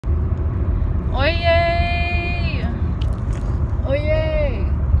Oyey! Oyey!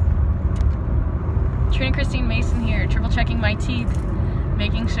 Trina Christine Mason here, triple checking my teeth,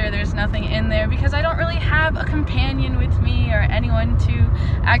 making sure there's nothing in there because I don't really have a companion with me or anyone to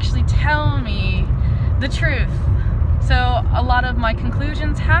actually tell me the truth. So a lot of my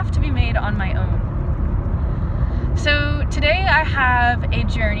conclusions have to be made on my own. So today I have a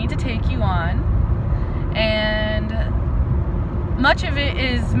journey to take you on, and much of it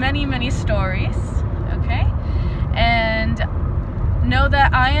is many stories, okay? And know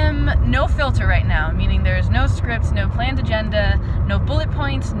that I am no filter right now, meaning there's no scripts, no planned agenda, no bullet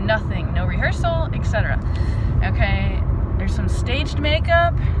points, nothing, no rehearsal, etc. Okay, there's some staged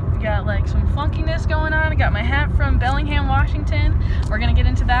makeup, we got like some funkiness going on. I got my hat from Bellingham, Washington. We're gonna get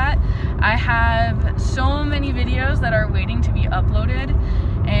into that. I have so many videos that are waiting to be uploaded,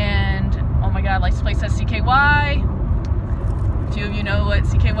 and oh my god, like this place says CKY. A few of you know what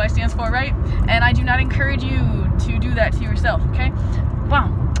CKY stands for, right? And I do not encourage you to do that to yourself, okay? Wow.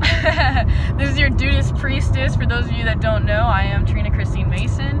 This is your Dudas Priestess. For those of you that don't know, I am Trina Christine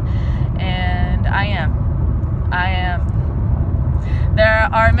Mason, and I am. There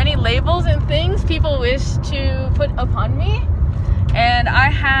are many labels and things people wish to put upon me, and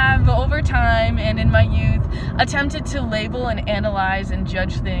I have, over time and in my youth, attempted to label and analyze and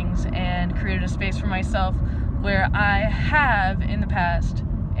judge things, and created a space for myself where I have in the past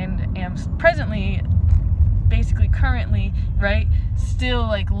and am presently, basically currently, right, still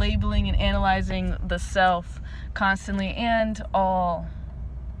like labeling and analyzing the self constantly and all,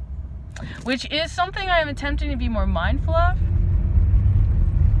 which is something I am attempting to be more mindful of.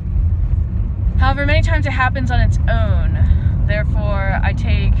 However, many times it happens on its own. Therefore, I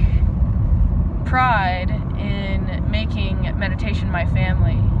take pride in making meditation my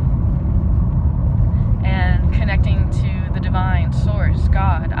family and connecting to the divine source,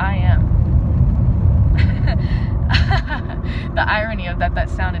 God, I am. The irony of that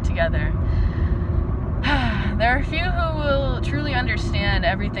sounded together. There are a few who will truly understand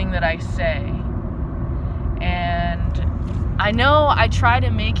everything that I say, and I know I try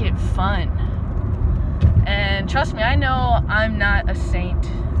to make it fun, and trust me, I know I'm not a saint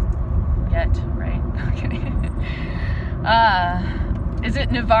yet, right? Okay. Is it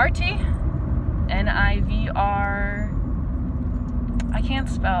Nivarti? N-I-V-R... I can't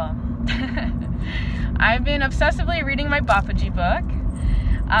spell. I've been obsessively reading my Bapaji book.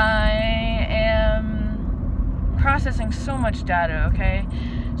 I am processing so much data, okay?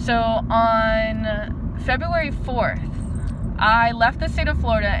 So on February 4th, I left the state of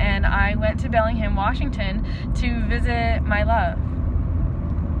Florida and I went to Bellingham, Washington to visit my love.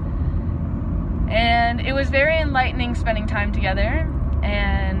 And it was very enlightening spending time together,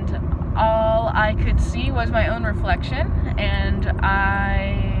 and all I could see was my own reflection, and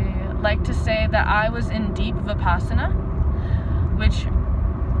I like to say that I was in deep Vipassana, which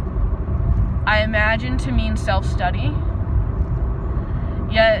I imagine to mean self-study,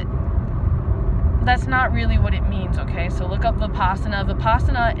 yet that's not really what it means, okay? So look up Vipassana.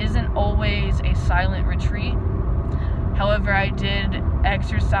 Vipassana isn't always a silent retreat. However, I did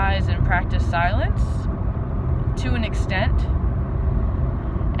exercise and practice silence to an extent,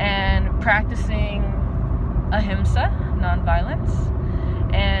 and practicing ahimsa, nonviolence,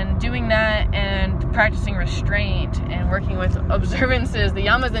 and doing that and practicing restraint and working with observances, the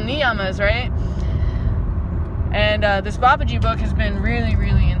yamas and niyamas, right? And this Babaji book has been really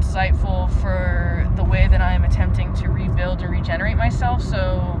insightful for the way that I am attempting to rebuild and regenerate myself.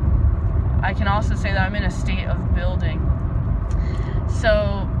 So I can also say that I'm in a state of building.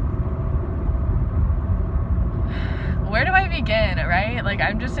 So where do I begin, right? Like,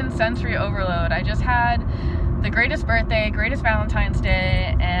 I'm just in sensory overload. I just had the greatest birthday, greatest Valentine's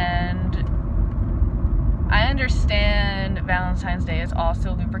Day, and I understand Valentine's Day is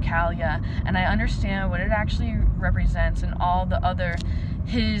also Lupercalia, and I understand what it actually represents and all the other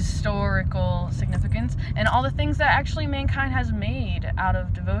historical significance and all the things that actually mankind has made out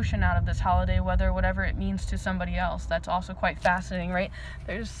of devotion out of this holiday, whatever it means to somebody else. That's also quite fascinating, right?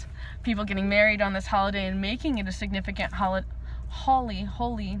 There's people getting married on this holiday and making it a significant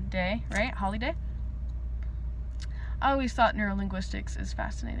holy day, right? Holiday. I always thought neurolinguistics is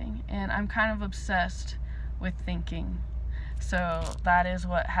fascinating, and I'm kind of obsessed with thinking. So that is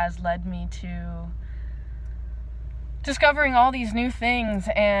what has led me to discovering all these new things,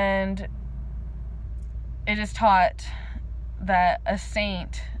 and it is taught that a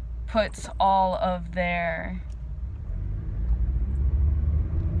saint puts all of their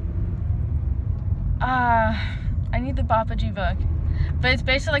I need the Bapaji book, but it's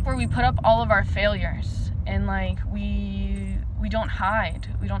basically like where we put up all of our failures, and like we don't hide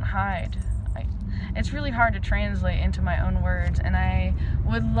it's really hard to translate into my own words, and I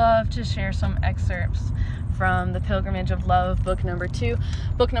would love to share some excerpts from The Pilgrimage of Love, book number 2.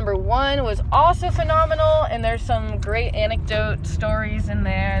 Book number 1 was also phenomenal, and there's some great anecdote stories in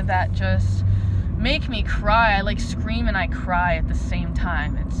there that just make me cry. I like scream and I cry at the same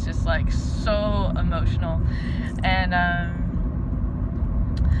time. It's just like so emotional. And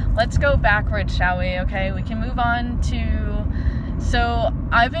let's go backwards, shall we? Okay, we can move on to, so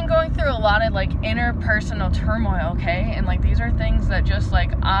I've been going through a lot of like interpersonal turmoil, okay? And like these are things that just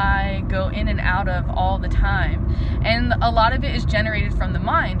like I go in and out of all the time. And a lot of it is generated from the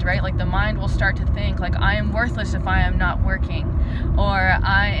mind, right? Like the mind will start to think like I am worthless if I am not working, or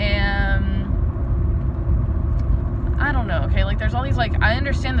I don't know, okay? Like there's all these, like, I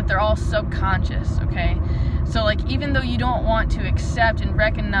understand that they're all subconscious, okay? So like even though you don't want to accept and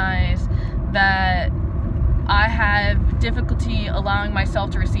recognize that I have difficulty allowing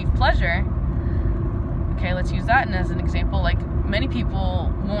myself to receive pleasure, okay, let's use that as an example. Like many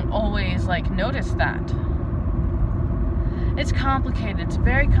people won't always like notice that. It's complicated. It's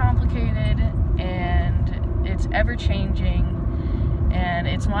very complicated, and it's ever changing, and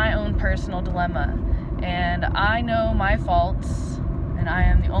it's my own personal dilemma. And I know my faults, and I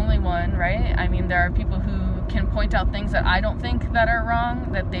am the only one, right? I mean, there are people who can point out things that I don't think that are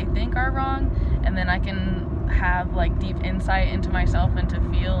wrong, that they think are wrong, and then I can have like deep insight into myself and to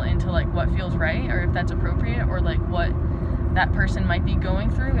feel into like what feels right, or if that's appropriate, or like what that person might be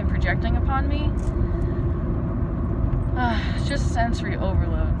going through and projecting upon me. It's just sensory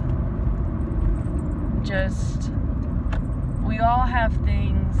overload. Just, we all have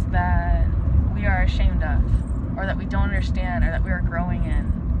things that we are ashamed of, or that we don't understand, or that we are growing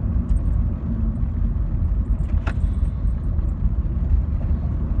in.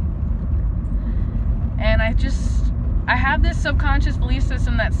 And I have this subconscious belief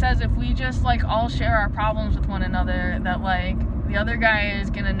system that says if we just like all share our problems with one another, that like the other guy is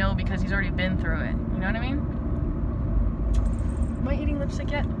gonna know because he's already been through it. You know what I mean? Am I eating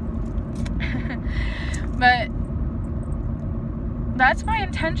lipstick yet? But that's my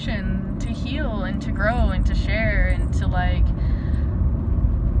intention, to heal and to grow and to share and to like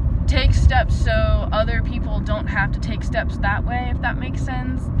take steps so other people don't have to take steps that way, if that makes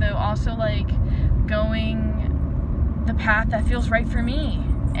sense. Though also like going the path that feels right for me.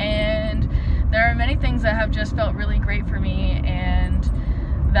 And there are many things that have just felt really great for me, and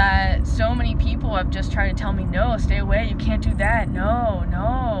that so many people have just tried to tell me, no, stay away, you can't do that, no.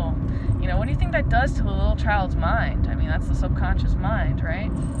 You know, what do you think that does to a little child's mind? I mean, that's the subconscious mind,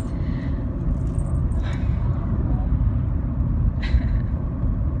 right?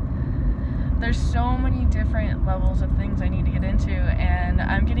 There's so many different levels of things I need to get into, and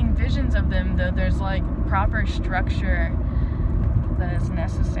I'm getting visions of them, though there's like proper structure that is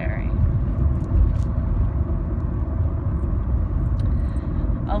necessary.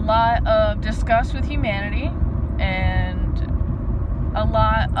 A lot of disgust with humanity, and a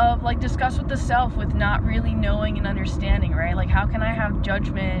lot of like disgust with the self, with not really knowing and understanding, right? Like how can I have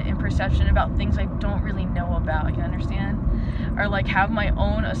judgment and perception about things I don't really know about, you understand? Or like have my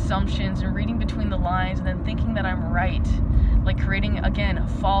own assumptions and reading between the lines and then thinking that I'm right. Like creating, again, a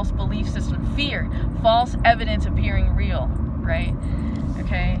false belief system. Fear. False evidence appearing real, right?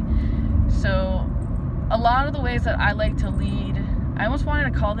 Okay? So a lot of the ways that I like to lead, I almost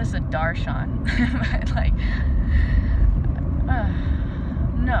wanted to call this a darshan. But like,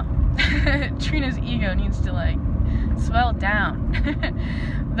 no. Trina's ego needs to like swell down.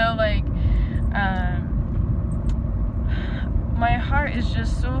 Though like, my heart is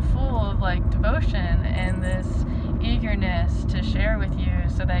just so full of like devotion and this eagerness to share with you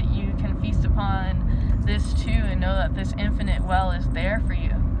so that you can feast upon this too and know that this infinite well is there for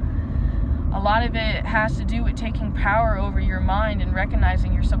you. A lot of it has to do with taking power over your mind and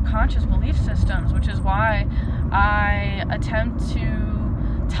recognizing your subconscious belief systems, which is why I attempt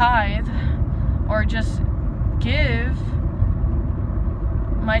to tithe or just give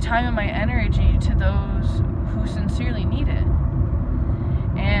my time and my energy to those who sincerely need it.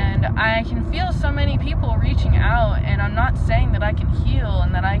 And I can feel so many people reaching out, and I'm not saying that I can heal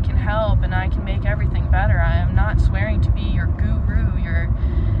and that I can help and I can make everything better. I am not swearing to be your guru, your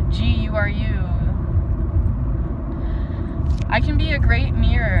G-U-R-U. I can be a great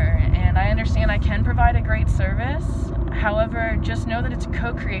mirror, and I understand I can provide a great service. However, just know that it's a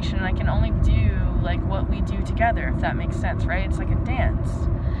co-creation, and I can only do like what we do together, if that makes sense, right? It's like a dance.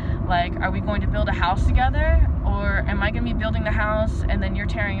 Like, are we going to build a house together, or am I going to be building the house and then you're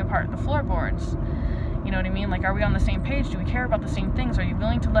tearing apart the floorboards? You know what I mean? Like, are we on the same page? Do we care about the same things? Are you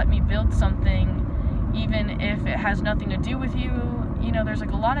willing to let me build something even if it has nothing to do with you, you know, there's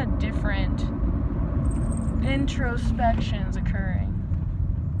like a lot of different introspections occurring.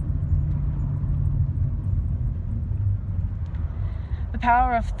 The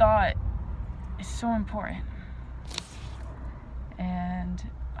power of thought is so important. And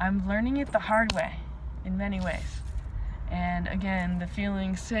I'm learning it the hard way in many ways. And again, the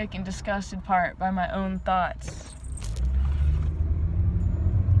feeling sick and disgusted part by my own thoughts.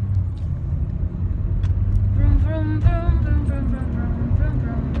 Vroom, vroom, vroom, vroom, vroom, vroom, vroom, vroom,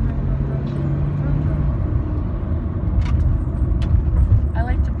 vroom, vroom, vroom. I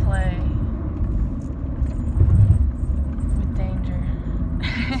like to play with danger.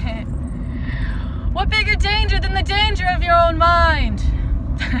 What bigger danger than the danger of your own mind?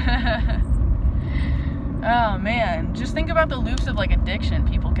 Oh man, just think about the loops of like addiction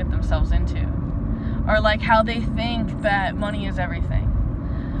people get themselves into, or like how they think that money is everything,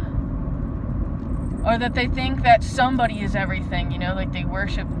 or that they think that somebody is everything, you know, like they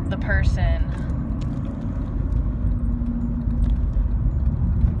worship the person.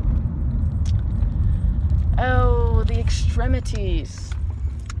 Oh, the extremities.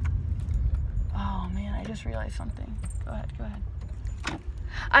 Oh man, I just realized something. Go ahead.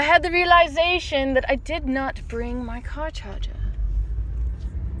 I had the realization that I did not bring my car charger.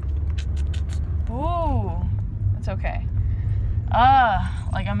 Ooh, that's okay.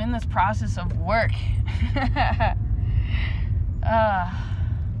 Like I'm in this process of work.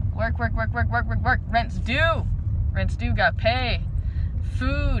 Work. Rent's due, gotta pay.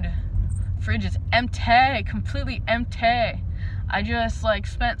 Food, fridge is empty, completely empty. I just like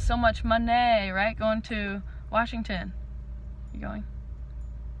spent so much money, right? Going to Washington. You going?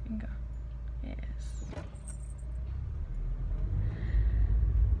 You can go. Yes.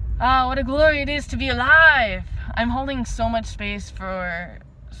 Oh, what a glory it is to be alive. I'm holding so much space for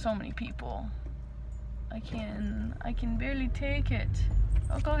so many people. I can barely take it.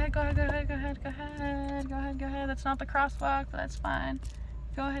 Oh, go ahead. That's not the crosswalk, but that's fine.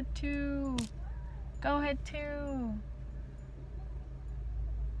 Go ahead too.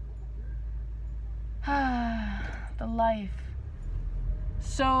 The life.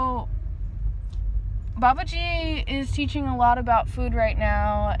 So Babaji is teaching a lot about food right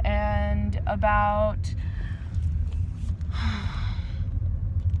now, and about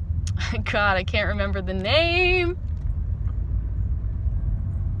God, I can't remember the name.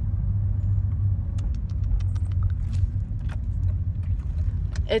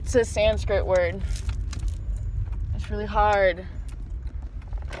 It's a Sanskrit word. It's really hard.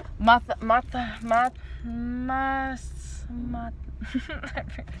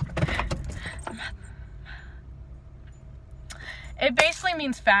 It basically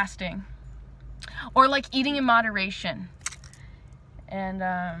means fasting, or like eating in moderation. And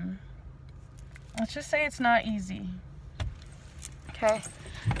let's just say it's not easy. Okay.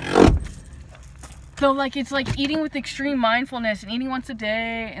 So like it's like eating with extreme mindfulness and eating once a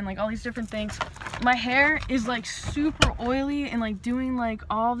day and like all these different things. My hair is like super oily and like doing like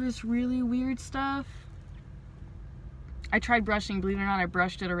all this really weird stuff. I tried brushing, believe it or not, I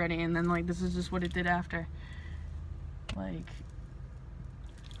brushed it already, and then like this is just what it did after. Like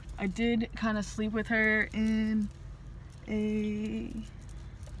I did kind of sleep with her in a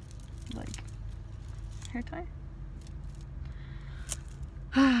like hair tie.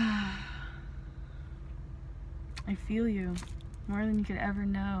 I feel you more than you could ever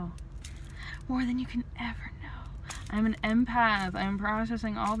know. More than you can ever know. I'm an empath. I'm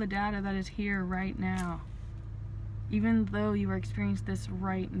processing all the data that is here right now. Even though you are experiencing this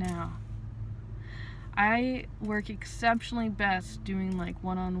right now. I work exceptionally best doing like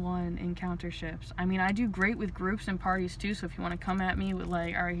one-on-one encounterships. I mean, I do great with groups and parties too, so if you want to come at me with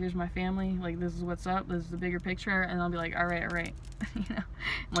like, all right, here's my family, like this is what's up, this is the bigger picture, and I'll be like, all right, you know,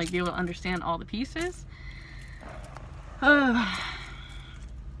 and, like be able to understand all the pieces.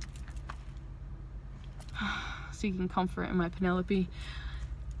 Seeking comfort in my Penelope.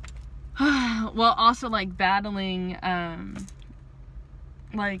 Well, also like battling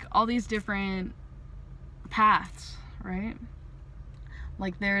like all these different paths, right?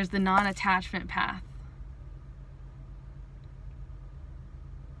 Like there's the non-attachment path.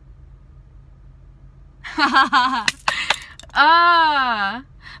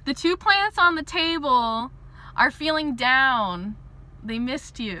 The two plants on the table are feeling down. They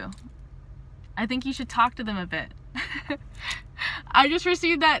missed you. I think you should talk to them a bit. I just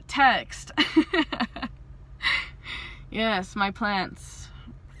received that text. Yes, my plants.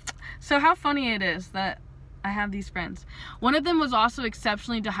 So how funny it is that I have these friends. One of them was also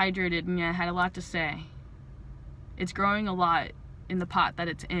exceptionally dehydrated and yeah, had a lot to say. It's growing a lot in the pot that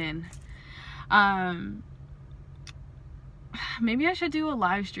it's in. maybe I should do a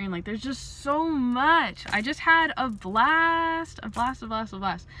live stream. Like, there's just so much. I just had a blast.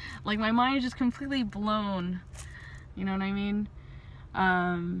 Like, my mind is just completely blown. You know what I mean?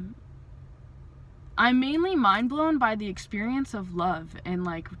 I'm mainly mind blown by the experience of love and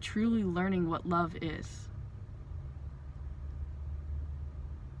like truly learning what love is.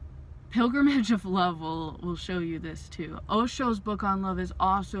 Pilgrimage of Love will show you this too. Osho's book on love is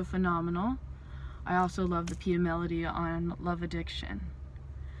also phenomenal. I also love the Pia Melody on love addiction.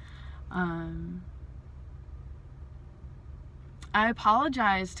 I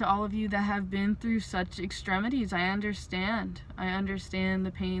apologize to all of you that have been through such extremities. I understand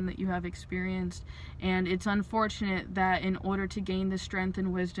the pain that you have experienced, and it's unfortunate that in order to gain the strength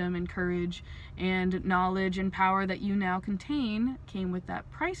and wisdom and courage and knowledge and power that you now contain came with that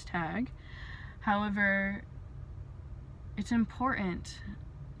price tag. However, it's important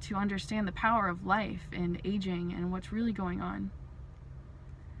to understand the power of life and aging and what's really going on.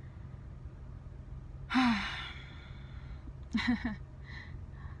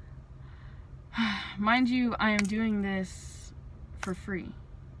 Mind you, I am doing this for free,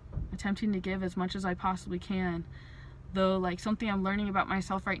 attempting to give as much as I possibly can, though like something I'm learning about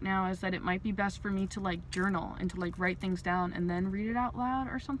myself right now is that it might be best for me to like journal and to like write things down and then read it out loud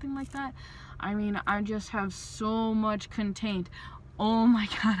or something like that. I mean, I just have so much contained. Oh my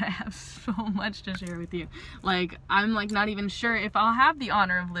god, I have so much to share with you. Like, I'm like not even sure if I'll have the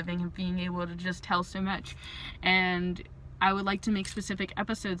honor of living and being able to just tell so much. And I would like to make specific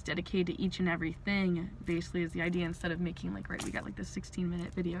episodes dedicated to each and everything, basically, is the idea, instead of making like, right, we got like this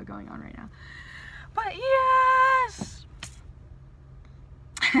 16-minute video going on right now. But yes!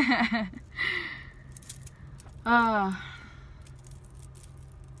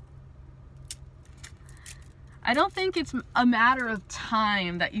 I don't think it's a matter of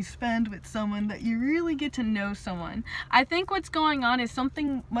time that you spend with someone that you really get to know someone. I think what's going on is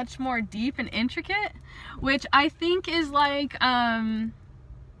something much more deep and intricate, which I think is like,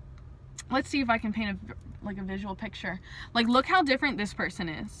 let's see if I can paint a visual picture. Like, look how different this person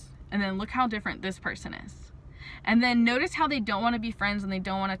is, and then look how different this person is. And then notice how they don't want to be friends, and they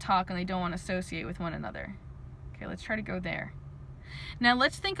don't want to talk, and they don't want to associate with one another. Okay, let's try to go there. Now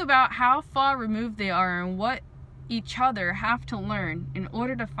let's think about how far removed they are and what each other have to learn in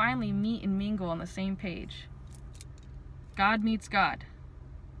order to finally meet and mingle on the same page. God meets God.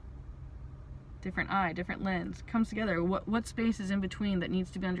 Different eye, different lens, comes together. What space is in between that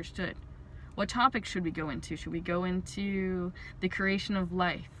needs to be understood? What topics should we go into? Should we go into the creation of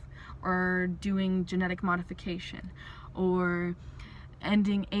life, or doing genetic modification, or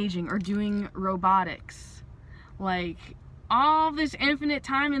ending aging, or doing robotics? Like, all this infinite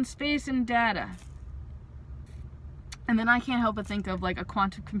time and space and data. And then I can't help but think of like a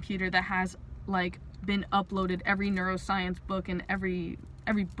quantum computer that has like been uploaded every neuroscience book and every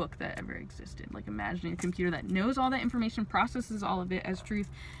book that ever existed. Like, imagining a computer that knows all that information, processes all of it as truth,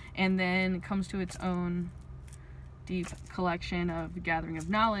 and then comes to its own deep collection of gathering of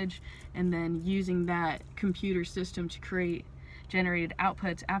knowledge, and then using that computer system to create generated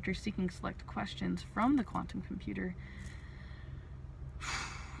outputs after seeking select questions from the quantum computer.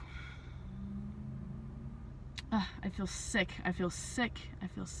 I feel sick. I feel sick. I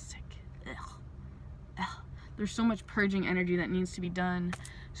feel sick. Ugh. Ugh. There's so much purging energy that needs to be done.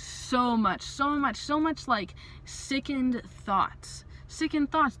 So much like sickened thoughts. Sickened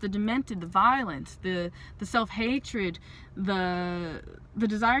thoughts, the demented, the violence, the self-hatred, the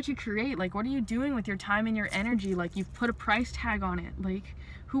desire to create. Like, what are you doing with your time and your energy? Like, you've put a price tag on it. Like,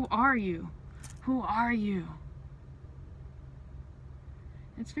 who are you? Who are you?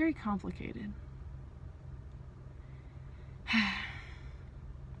 It's very complicated.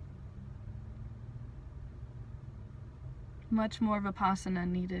 Much more Vipassana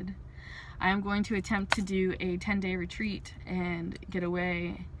needed. I am going to attempt to do a 10-day retreat and get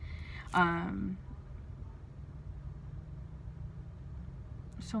away.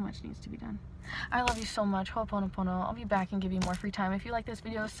 So much needs to be done. I love you so much. Ho'oponopono. I'll be back and give you more free time. If you like this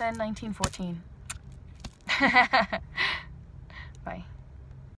video, send 1914. Bye.